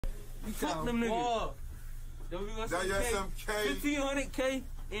Fuck them niggas. Then we gonna say 1500K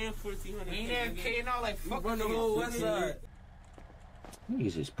and 1400K. Ain't that K and all like fuck run the whole west side.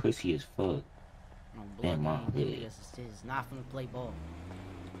 Niggas is pussy as fuck. Damn, mom, yeah. It's not finna play ball.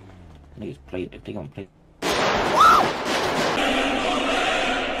 Niggas play if they gonna play.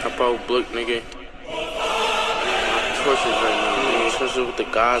 Top out Blick, nigga. Torches right now, nigga. Torches with the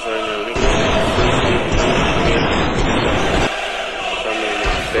guys right now, nigga. I'm in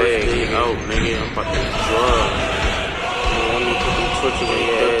my bag, out, nigga. I'm about to drug. I want me to put them torches in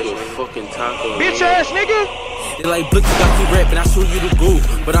your ass to a fucking taco. Bitch ass nigga! They like Blick, you got me rapping, I show you the boot.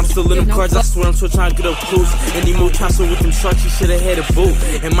 But I'm still in them cards, I swear I'm still trying to get up close. And he moved trying with them sharks, he should've had a boot.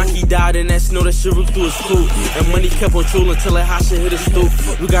 And Mikey died in that snow, that shit ripped through his food. And money kept on trolling till that hot shit hit his stoop.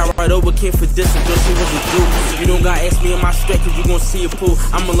 We got right over, came for this and just see what we do. You don't gotta ask me in my strap, cause you gon' see a pool.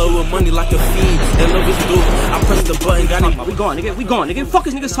 I'm in love with money like a fiend, that love is due. I press the button, got it. We gone, nigga, we gone, nigga. Fuck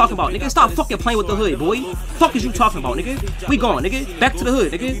is niggas talking about, nigga. Stop fucking playing with the hood, boy. Fuck is you talking about, nigga? We gone, nigga. Back to the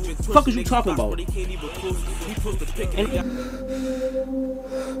hood, nigga. Fuck is you talking about? And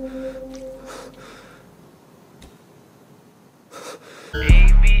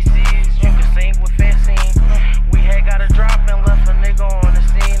ABCs, you can sing with Francine. We had got a drop and left a nigga on the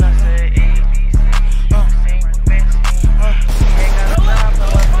scene. I said ABCs, you can sing with Francine. We had got a drop and left a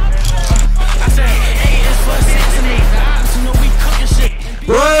nigga on the scene. I said A is for assassinate. You know we cooking shit.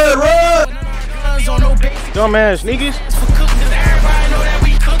 run! Dumbass niggas. It's for cooking cause everybody know that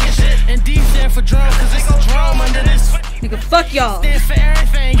we cooking shit. And D stand for drum cause it's a drum under this. Nigga, fuck y'all. Stand for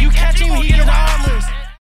everything. You catch him, he get armors.